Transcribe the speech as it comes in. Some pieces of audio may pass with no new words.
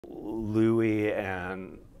Louis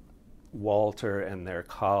and Walter and their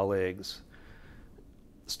colleagues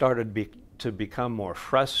started to become more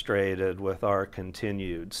frustrated with our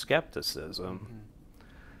continued skepticism. Mm-hmm.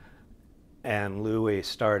 And Louis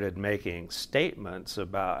started making statements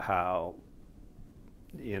about how,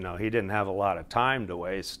 he didn't have a lot of time to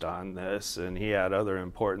waste on this, and he had other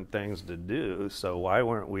important things to do, so why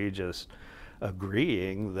weren't we just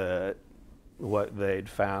agreeing that what they'd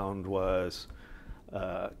found was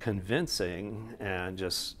convincing and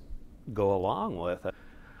just go along with it.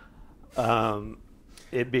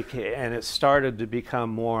 It started to become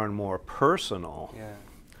more and more personal, Yeah.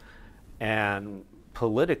 and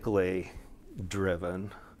politically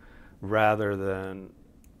driven rather than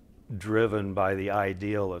driven by the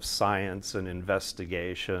ideal of science and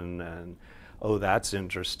investigation and, oh, that's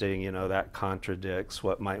interesting, that contradicts,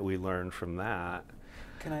 what might we learn from that?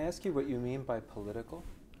 Can I ask you what you mean by political?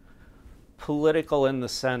 Political in the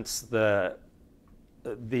sense that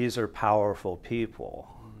these are powerful people,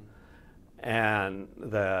 and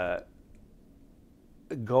that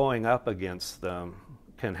going up against them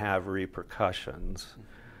can have repercussions.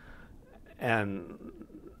 And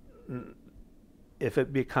if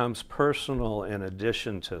it becomes personal in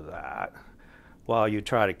addition to that, while you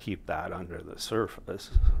try to keep that under the surface,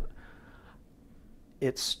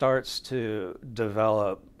 it starts to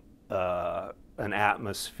develop an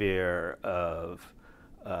atmosphere of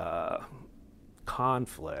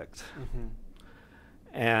conflict. Mm-hmm.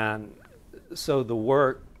 And so the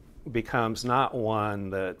work becomes not one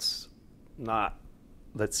that's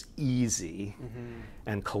easy Mm-hmm.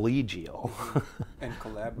 and collegial And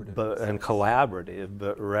collaborative.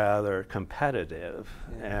 but rather competitive,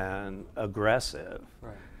 Yeah. and aggressive.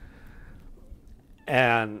 Right.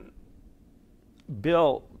 And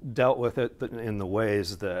Bill dealt with it in the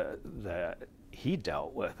ways that he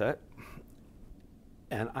dealt with it,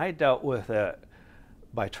 and I dealt with it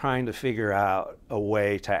by trying to figure out a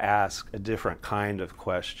way to ask a different kind of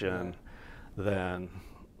question than,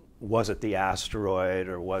 was it the asteroid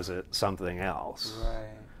or was it something else?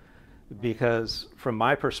 Right. Because from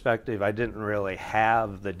my perspective, I didn't really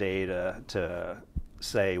have the data to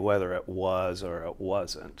say whether it was or it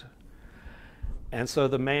wasn't. And so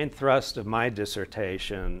the main thrust of my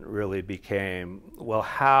dissertation really became, well,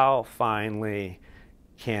 how finely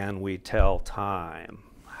can we tell time?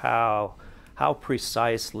 How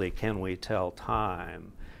precisely can we tell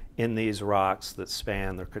time in these rocks that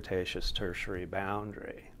span the Cretaceous-Tertiary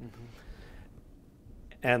boundary? Mm-hmm.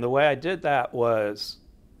 And the way I did that was,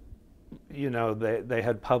 they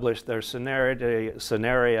had published their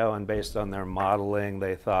scenario, and based on their modeling,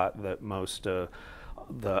 they thought that most of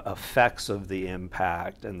the effects of the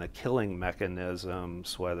impact and the killing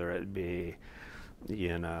mechanisms, whether it be,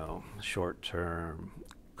 short-term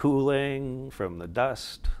cooling from the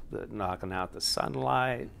dust, knocking out the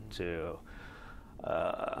sunlight, to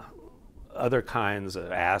other kinds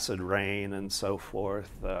of acid rain and so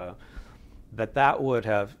forth, that would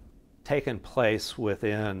have taken place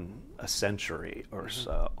within a century or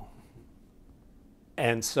so.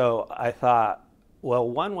 And so I thought, well,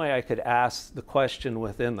 one way I could ask the question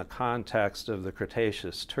within the context of the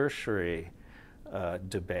Cretaceous-Tertiary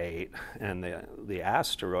debate and the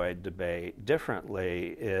asteroid debate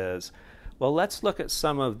differently is, well, let's look at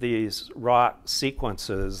some of these rock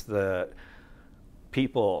sequences that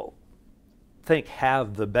people think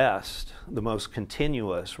have the most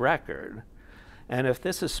continuous record. And if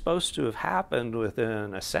this is supposed to have happened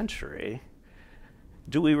within a century,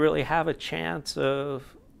 do we really have a chance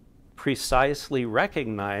of precisely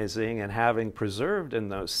recognizing and having preserved in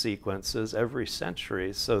those sequences every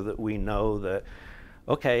century, so that we know that,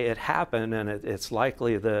 okay, it happened, and it's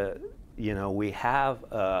likely that, we have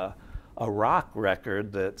a rock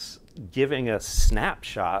record that's giving us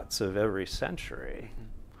snapshots of every century.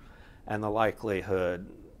 And the likelihood,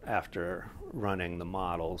 after running the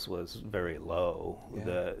models, was very low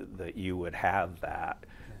that you would have that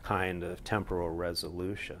kind of temporal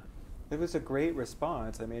resolution. It was a great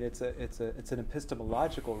response. I mean, it's an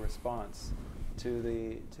epistemological response to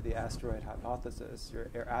the asteroid hypothesis.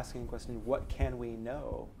 You're asking the question, what can we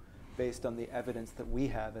know based on the evidence that we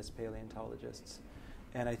have as paleontologists?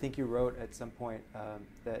 And I think you wrote at some point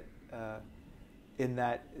that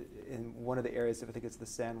in one of the areas, I think it's the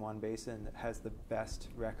San Juan Basin, that has the best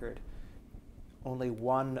record, only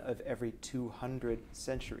one of every 200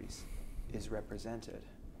 centuries is represented.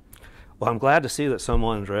 Well, I'm glad to see that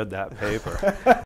someone's read that paper.